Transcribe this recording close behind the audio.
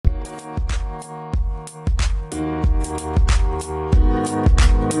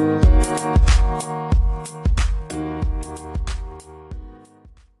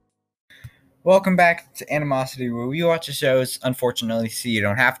Welcome back to Animosity, where we watch the shows, unfortunately, so you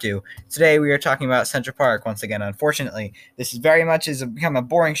don't have to. Today we are talking about Central Park once again. Unfortunately, this is very much has become a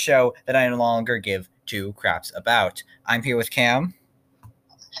boring show that I no longer give two craps about. I'm here with Cam,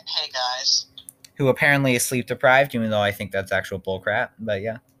 Hey guys, who apparently is sleep deprived, even though I think that's actual bullcrap. But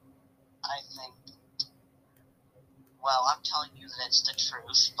yeah, I think, well, I'm telling you that it's the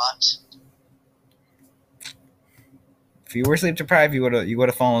truth, but if you were sleep deprived, you would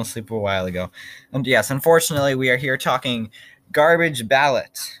have fallen asleep a while ago. And yes, unfortunately, we are here talking garbage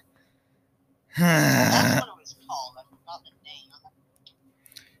ballot. that's what it was called. I forgot the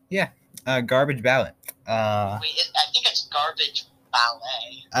name. Garbage ballot. Wait, I think it's Garbage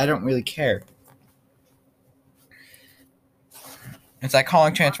Ballet. I don't really care. It's like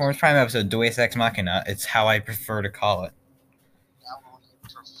calling Transformers Prime episode Deus Ex Machina. It's how I prefer to call it.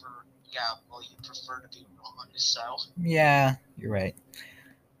 Well, you prefer to be wrong, so. Yeah, you're right.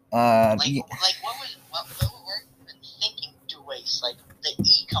 What were you thinking, Deus? Like, the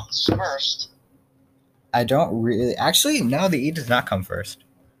E comes first. I don't really... Actually, no, the E does not come first.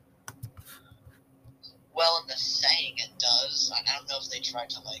 Well, in the saying it does. I don't know if they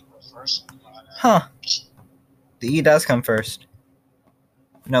tried to, reverse it on it. Huh. The E does come first.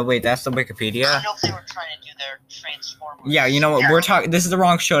 No, wait, that's the Wikipedia. I don't know if they were trying to do their Transformers. Yeah, you know what? We're talking... This is the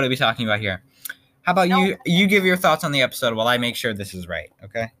wrong show to be talking about here. How about you give your thoughts on the episode while I make sure this is right,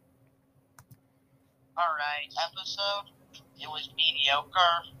 okay? Alright, episode. It was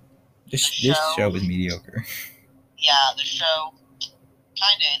mediocre. This show was mediocre. Yeah, the show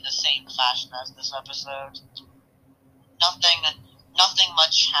kind of in the same fashion as this episode. Nothing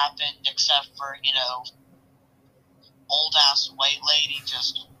much happened except for, old ass white lady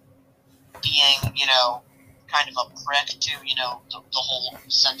just being, kind of a prick to, the whole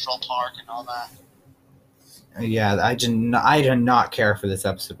Central Park and all that. Yeah, I did not care for this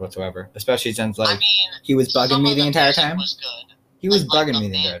episode whatsoever, especially since he was bugging me the entire time. Was good. He was bugging me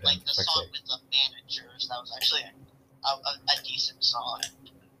the entire time. Like the song with the managers, that was actually a decent song.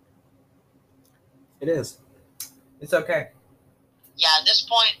 It is. It's okay. Yeah, at this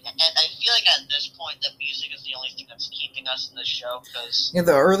point, and I feel like at this point, the music is the only thing that's keeping us in the show, because... Yeah,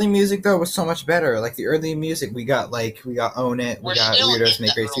 the early music, though, was so much better. Like, the early music, we got Own It, we got Weirdos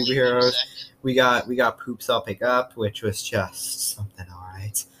Make Great Superheroes, we got Poops I'll Pick Up, which was just something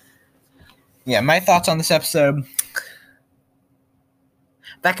alright. Yeah, my thoughts on this episode...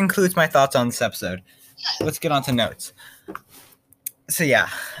 That concludes my thoughts on this episode. Let's get on to notes. So, yeah,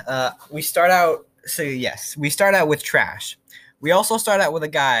 we start out with trash. We also start out with a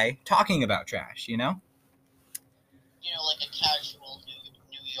guy talking about trash, like a casual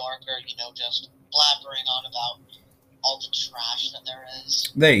New Yorker, just blabbering on about all the trash that there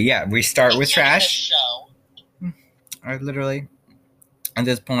is. We start with trash. Show. I literally, at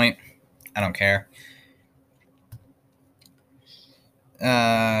this point, I don't care.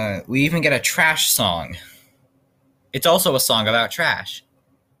 We even get a trash song. It's also a song about trash.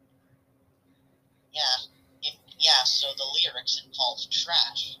 Yeah, so the lyrics involve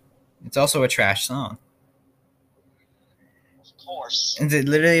trash. It's also a trash song. Of course. And it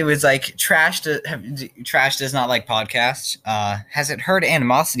literally was like, trash does not like podcasts. Has it heard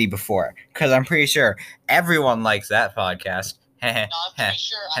Animosity before? Because I'm pretty sure everyone likes that podcast. No, I'm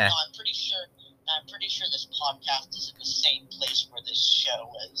pretty sure this podcast is in the same place where this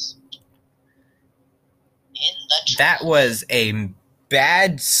show is. In the trash. That was a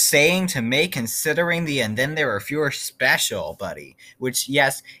bad saying to make, considering the and then there were fewer special, buddy. Which,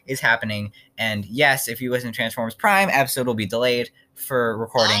 yes, is happening. And yes, if you listen to Transformers Prime, episode will be delayed for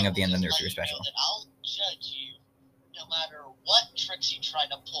recording of the end of the nursery special. That I'll judge you no matter what tricks you try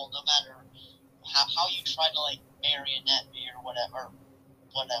to pull, no matter how you try to marionette me or whatever.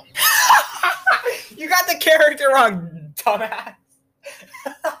 You got the character wrong, dumbass.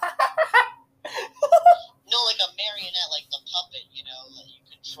 No, like a marionette, like the puppet, that you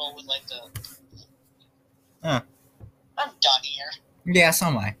control with the... Huh. I'm done here. Yeah, so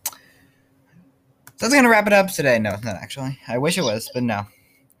am I. So that's gonna wrap it up today. No, it's not actually. I wish it was, but no.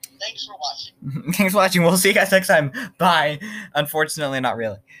 Thanks for watching. Thanks for watching. We'll see you guys next time. Bye. Unfortunately, not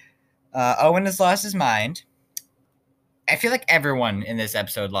really. Owen has lost his mind. I feel like everyone in this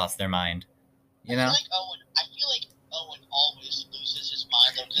episode lost their mind. I feel like Owen always loses his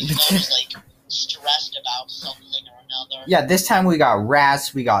mind, though, because he's always, stressed about something or another. Yeah, this time we got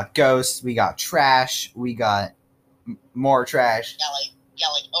rats, we got ghosts, we got trash, we got more trash. Yeah,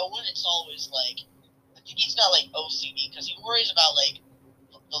 Owen, it's always, I think he's got, OCD, because he worries about,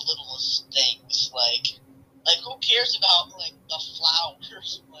 the littlest things, who cares about, the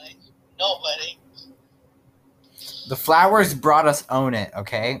flowers? Nobody. The flowers brought us Own It,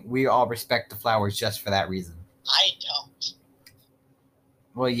 okay? We all respect the flowers just for that reason. I don't.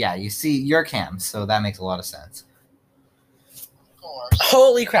 Well, yeah, you see, you're Cam, so that makes a lot of sense. Of course.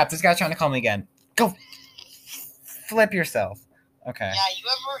 Holy crap, this guy's trying to call me again. Go flip yourself. Okay. Yeah, you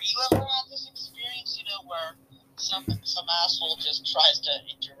ever had this experience, where some asshole just tries to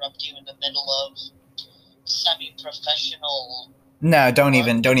interrupt you in the middle of semi-professional... No, don't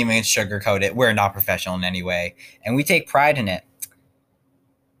even sugarcoat it. We're not professional in any way, and we take pride in it.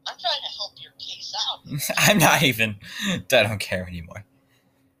 I'm trying to help your case out. I'm not even. I don't care anymore.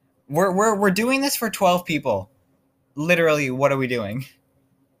 We're doing this for 12 people. Literally, what are we doing?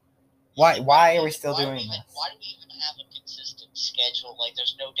 Why are we still doing this? Why do we even have a consistent schedule? Like,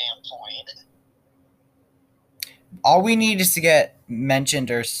 there's no damn point. All we need is to get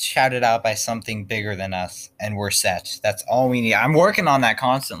mentioned or shouted out by something bigger than us, and we're set. That's all we need. I'm working on that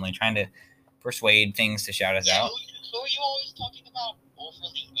constantly, trying to persuade things to shout us out. Who are you always talking about?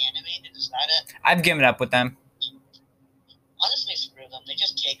 Overly animated? Is that it? I've given up with them. Honestly, screw them. They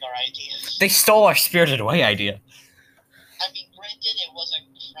just take our ideas. They stole our Spirited Away idea. I mean, granted, it was a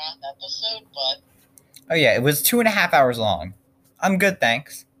crap episode, but... Oh yeah, it was 2.5 hours long. I'm good,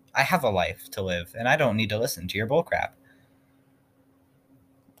 thanks. I have a life to live, and I don't need to listen to your bullcrap.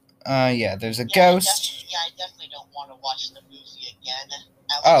 Yeah, there's a ghost. I definitely don't want to watch the movie again.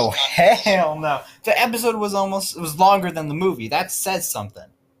 Oh, hell no. The episode was longer than the movie. That says something.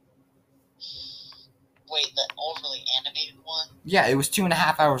 Wait, the overly animated one? Yeah, it was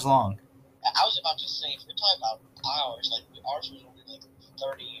 2.5 hours long. I was about to say, if we're talking about hours, like, ours was only like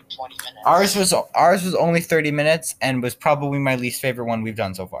 30, 20 minutes. Ours was only 30 minutes and was probably my least favorite one we've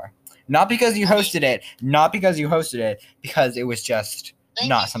done so far. Not because you hosted it, because it was just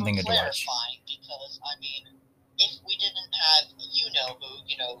not something to watch. Because, I mean, if we didn't have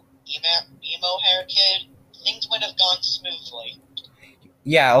emo hair kid, things would have gone smoothly.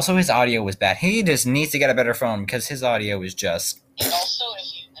 Yeah, also his audio was bad. He just needs to get a better phone because his audio was just... And also,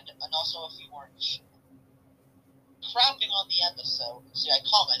 if you weren't crapping on the episode, see, I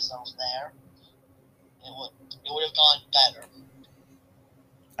caught myself there, it would have gone better.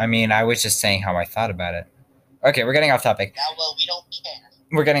 I mean, I was just saying how I thought about it. Okay, we're getting off topic. Yeah, well, we don't care.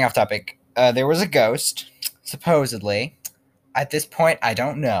 We're getting off topic. There was a ghost, supposedly. At this point, I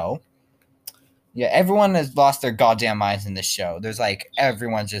don't know. Yeah, everyone has lost their goddamn minds in this show. There's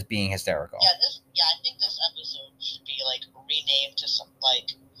everyone's just being hysterical. Yeah, I think this episode should be renamed to some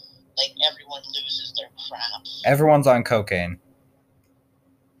everyone loses their crap. Everyone's on cocaine.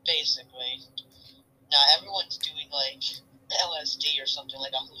 Basically. Now everyone's doing LSD or something,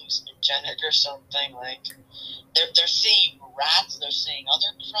 like a hallucinogenic or something. They're seeing rats, they're seeing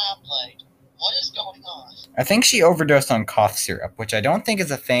other crap. What is going on? I think she overdosed on cough syrup, which I don't think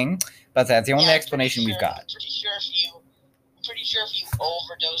is a thing, but that's the only explanation we've got. I'm pretty sure if you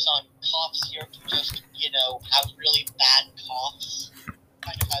overdose on cough syrup, you just have really bad coughs.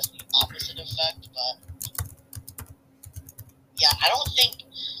 Kind of has the opposite effect, but yeah, I don't think.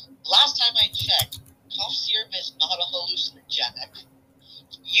 Last time I checked, cough syrup is not a hallucinogenic.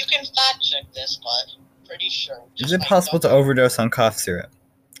 You can fact check this, but pretty sure. Is it possible to overdose on cough syrup?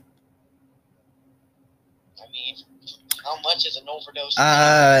 I mean, how much is an overdose?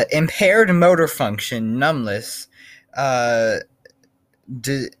 Impaired motor function, numbness,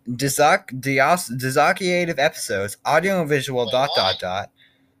 dissociative episodes, audio and visual, ...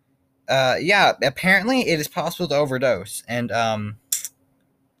 Yeah, apparently it is possible to overdose, and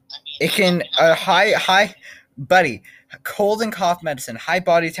it can high buddy, cold and cough medicine, high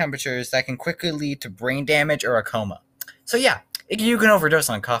body temperatures that can quickly lead to brain damage or a coma. So yeah, you can overdose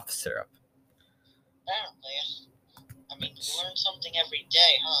on cough syrup. Apparently. I mean, you learn something every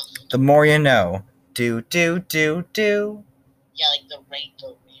day, huh? The more you know. Do. Yeah, like the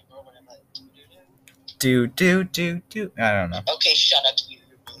rainbow meme or whatever. Do. I don't know. Okay, shut up, you.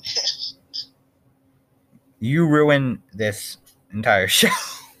 You ruin this entire show.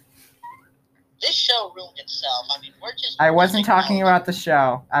 This show ruined itself. I mean, we're just... I wasn't talking about the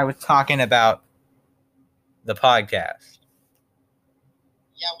show. I was talking about the podcast.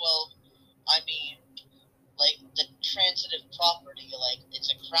 Yeah, well, I mean, the transitive property,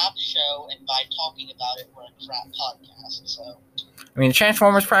 it's a crap show, and by talking about it, we're a crap podcast, so... I mean,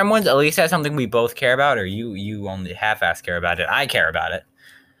 Transformers Prime ones at least has something we both care about, or you only half-ass care about it. I care about it.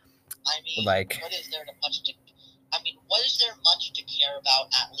 I mean, what is there much to care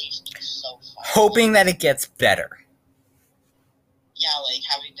about, at least so far? Hoping that it gets better. Yeah,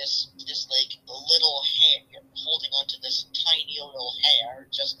 having this little hair, holding onto this tiny little hair,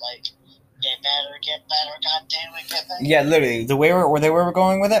 just get better, god damn it, get better. Yeah, literally, the way we're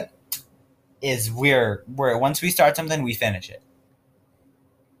going with it, is we're once we start something, we finish it.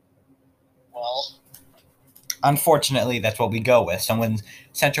 Well, Unfortunately, that's what we go with. So when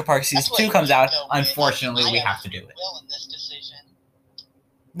Central Park Season 2 comes out, unfortunately, we have to do it. Will in this decision.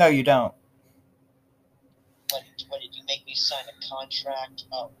 No, you don't. What did you make me sign a contract?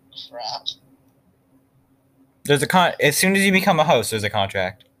 Oh, crap. There's as soon as you become a host, there's a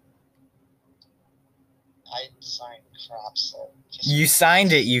contract. I signed crap, so... You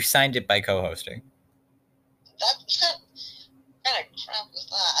signed it. You signed it by co-hosting. What kind of crap is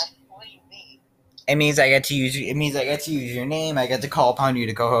that? What do you mean? It means I get to use. It means I get to use your name. I get to call upon you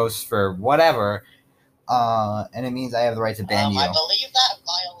to co-host for whatever. And it means I have the right to ban you. I believe that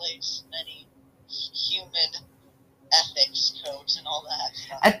violates many human ethics codes and all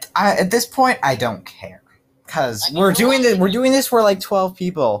that. At this point, I don't care because we're doing this. We're doing this for like 12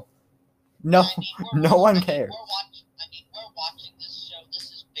 people. No, no one cares. We're watching this show. This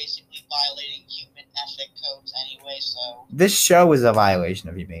is basically violating human ethic codes anyway. So this show is a violation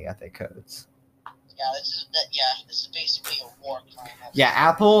of human ethic codes. Yeah, this is basically a war crime. Yeah,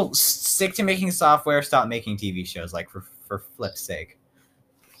 Apple, stick to making software. Stop making TV shows. Like for flip's sake.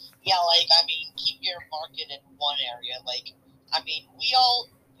 Yeah, like I mean, keep your market in one area. Like I mean, we all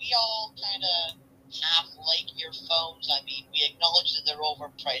kind of half like your phones. I mean, we acknowledge that they're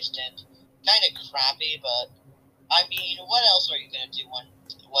overpriced and kind of crappy, but I mean, what else are you gonna do when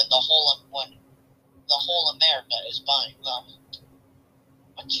the whole America is buying them?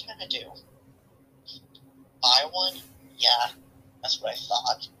 What you gonna do? Buy one? Yeah, that's what I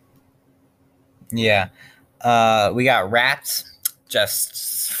thought. Yeah, we got rats. Just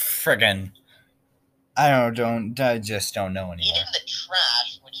friggin', I just don't know anymore. Eating the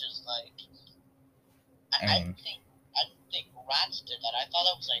trash, which is like, I didn't think rats did that. I thought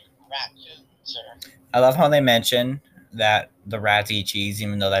that was like raccoons or. I love how they mention that the rats eat cheese,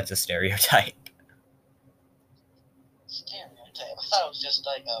 even though that's a stereotype. Stereotype? I thought it was just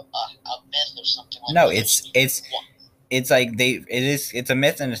like a myth or something like no, that. it's like it's a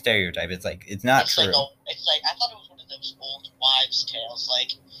myth and a stereotype. It's like it's not true. It's like I thought it was one of those old wives' tales.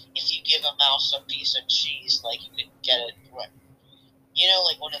 Like if you give a mouse a piece of cheese, like you could get it. You know,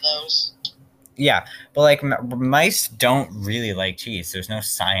 like one of those. Yeah, but like mice don't really like cheese. There's no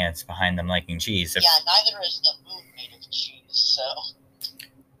science behind them liking cheese. Yeah, neither is the moon made of cheese. So.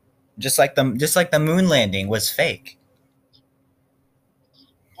 Just like the moon landing was fake.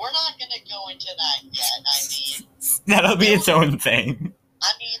 We're not gonna go into that yet. I mean, that'll be its own thing.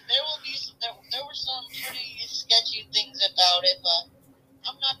 I mean, there were some pretty sketchy things about it, but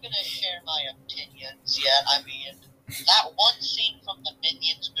I'm not gonna share my opinions yet. I mean, that one scene from the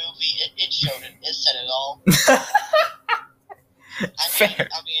Minions movie, it showed it. It said it all. Fair.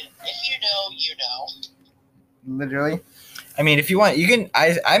 I mean, if you know, you know. Literally. I mean, if you want, you can.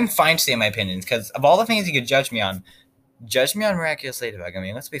 I'm fine saying my opinions because of all the things you could judge me on Miraculous Ladybug. I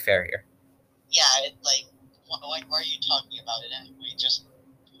mean, let's be fair here. Yeah, why are you talking about it anyway? Just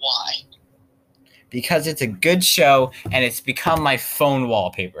why? Because it's a good show and it's become my phone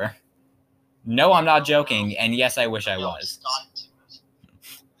wallpaper. No, I'm not joking, and yes, I wish I was.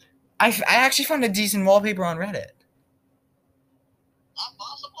 I actually found a decent wallpaper on Reddit. Not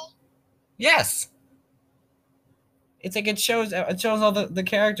possible? Yes. It's like it shows all the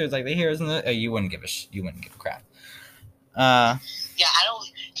characters, like the heroes and the. You wouldn't give a crap. I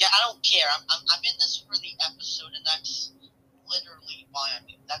don't care. I'm in this for the episode, and that's literally why I'm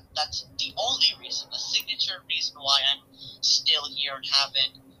here. That's the only reason, the signature reason why I'm still here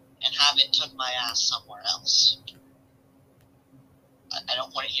and haven't took my ass somewhere else. I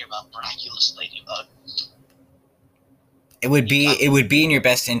don't want to hear about Miraculous Ladybug. It would be in your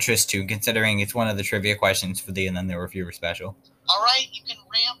best interest to, considering it's one of the trivia questions for the And Then There Were Fewer special. All right, you can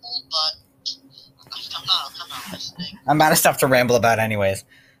ramble, but I'm not listening. I'm out of stuff to ramble about anyways.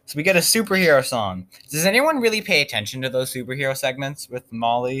 So we get a superhero song. Does anyone really pay attention to those superhero segments with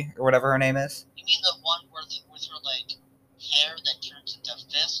Molly or whatever her name is? You mean the one with her like hair that turns into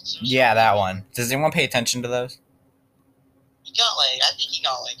fists? Yeah, that one. Does anyone pay attention to those? I think he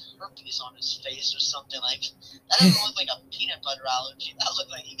got herpes on his face or something. Like that doesn't look like a peanut butter allergy. That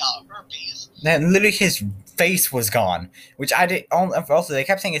looked like he got herpes. Then literally his face was gone, which I did. Also, they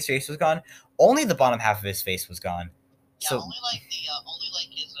kept saying his face was gone. Only the bottom half of his face was gone. Yeah, so, only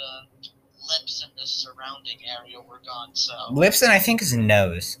his lips and the surrounding area were gone. So lips and I think his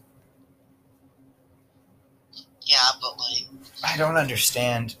nose. Yeah, but I don't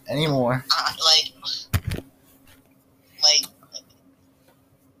understand anymore.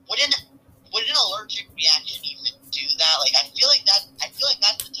 Would an allergic reaction even do that? I feel like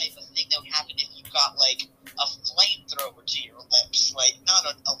that's the type of thing that would happen if you got a flamethrower to your lips. Not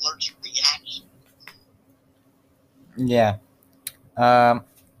an allergic reaction. Yeah. Um,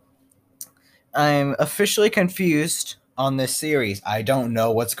 I'm officially confused on this series. I don't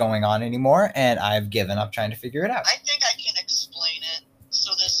know what's going on anymore, and I've given up trying to figure it out. I think I can explain it.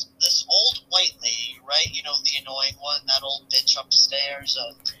 So this old white lady, right? You know, the annoying one, that old bitch upstairs.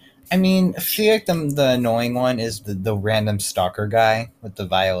 I mean, I feel like the annoying one is the random stalker guy with the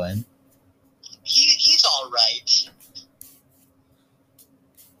violin. He's all right.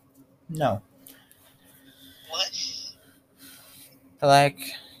 No. What? Like,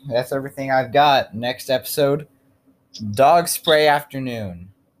 that's everything I've got. Next episode, Dog Spray Afternoon.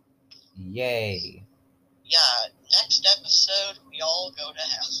 Yay. Yeah, next episode, we all go to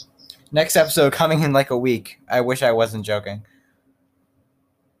hell. Next episode coming in like a week. I wish I wasn't joking.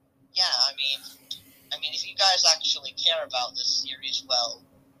 Yeah, I mean, if you guys actually care about this series, well,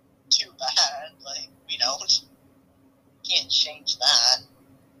 too bad. Like, we don't. Can't change that.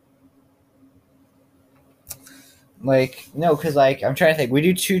 Like, no, because, like, I'm trying to think. We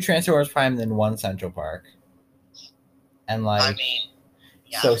do 2 Transformers Prime, then 1 Central Park. And, like, I mean,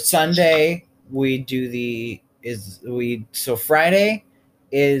 yeah. So Sunday, we do so Friday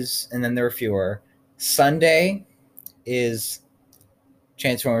is, and then there are fewer. Sunday is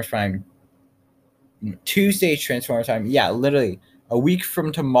Transformers Prime. Tuesday is Transformers Prime. Yeah, literally a week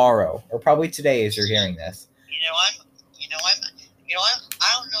from tomorrow, or probably today as you're hearing this. I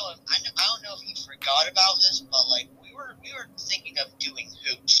don't know if you forgot about this, but like we were thinking of doing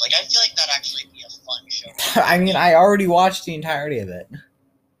Hoops. Like I feel like that'd actually be a fun show. I mean, I already watched the entirety of it.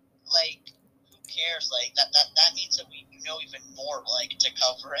 Like, who cares? Like that means that we know even more like to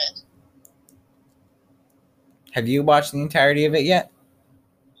cover it. Have you watched the entirety of it yet?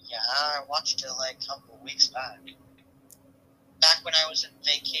 Yeah, I watched it like a couple of weeks back. Back when I was in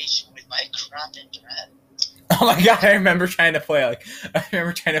vacation with my crap internet. Oh my god, I remember trying to play like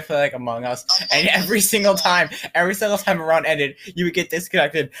Among Us, and every single time a run ended, you would get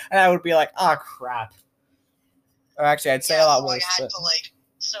disconnected, and I would be like, oh crap. Or actually, I'd say a lot worse.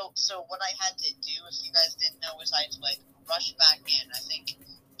 So what I had to do, if you guys didn't know, was I had to like rush back in. I think,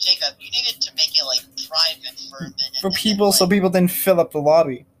 Jacob, you needed to make it like private for a minute. For people, so people didn't fill up the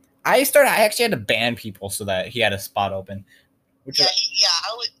lobby. I actually had to ban people so that he had a spot open. He had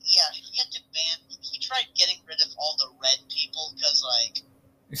to ban. He tried getting rid of all the red people because like.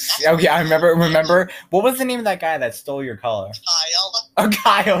 Oh yeah, I remember. What was the name of that guy that stole your color? Kyle. Oh,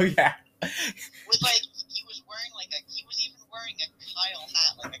 Kyle, yeah. With like, he was even wearing a Kyle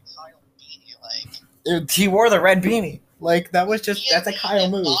hat, like a Kyle beanie, like. He wore the red beanie. Like that's a Kyle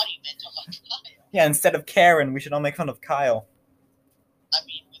move. Embodiment of a Kyle. Yeah, instead of Karen, we should all make fun of Kyle. I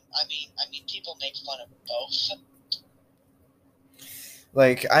mean, people make fun of both.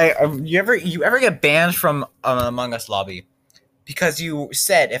 Like, you ever get banned from Among Us lobby because you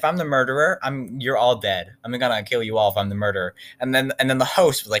said, if I'm the murderer, you're all dead. I'm gonna kill you all if I'm the murderer. And then the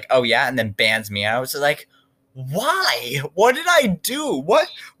host was like, oh yeah, and then bans me. And I was like, why? What did I do? What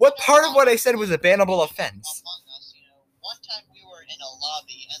part of what I said was a bannable offense? Among Us, one time we were in a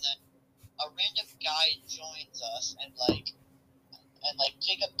lobby, and then a random guy joins us, and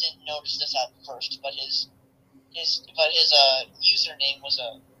Jacob didn't notice this at first, but his username was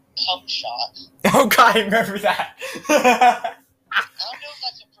a cum shot. Oh god, I remember that. I don't know if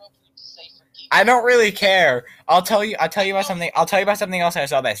that's appropriate to say for people. I don't really care. I'll tell you about something else I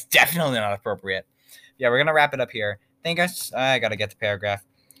saw that's definitely not appropriate. Yeah, we're gonna wrap it up here. I gotta get the paragraph.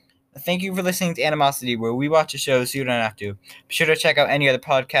 Thank you for listening to Animosity, where we watch a show so you don't have to. Be sure to check out any other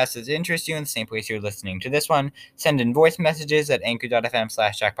podcasts that interest you in the same place you're listening to this one. Send in voice messages at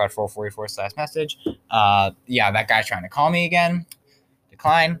anchor.fm/jackpot444/message. Yeah, that guy's trying to call me again.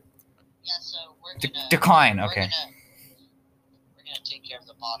 Decline. Yeah, so we're gonna decline. Okay. We're gonna take care of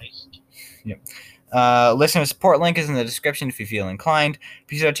the body. Yep. Listener support link is in the description if you feel inclined.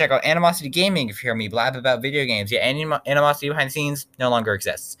 Be sure to check out Animosity Gaming if you hear me blab about video games. Yeah, Animosity behind the scenes no longer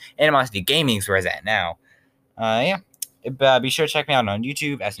exists. Animosity Gaming is where it's at now. Yeah. Be sure to check me out on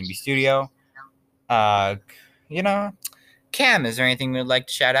YouTube, SMB Studio. Cam, is there anything you'd like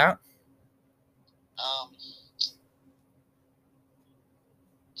to shout out?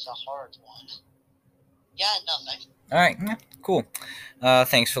 It's a hard one. Yeah, nothing. All right, yeah, cool.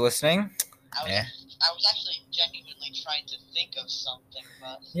 Thanks for listening. I was actually genuinely trying to think of something,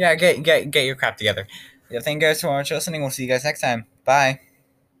 but yeah, get your crap together. Yeah, thank you guys so much for listening. We'll see you guys next time. Bye.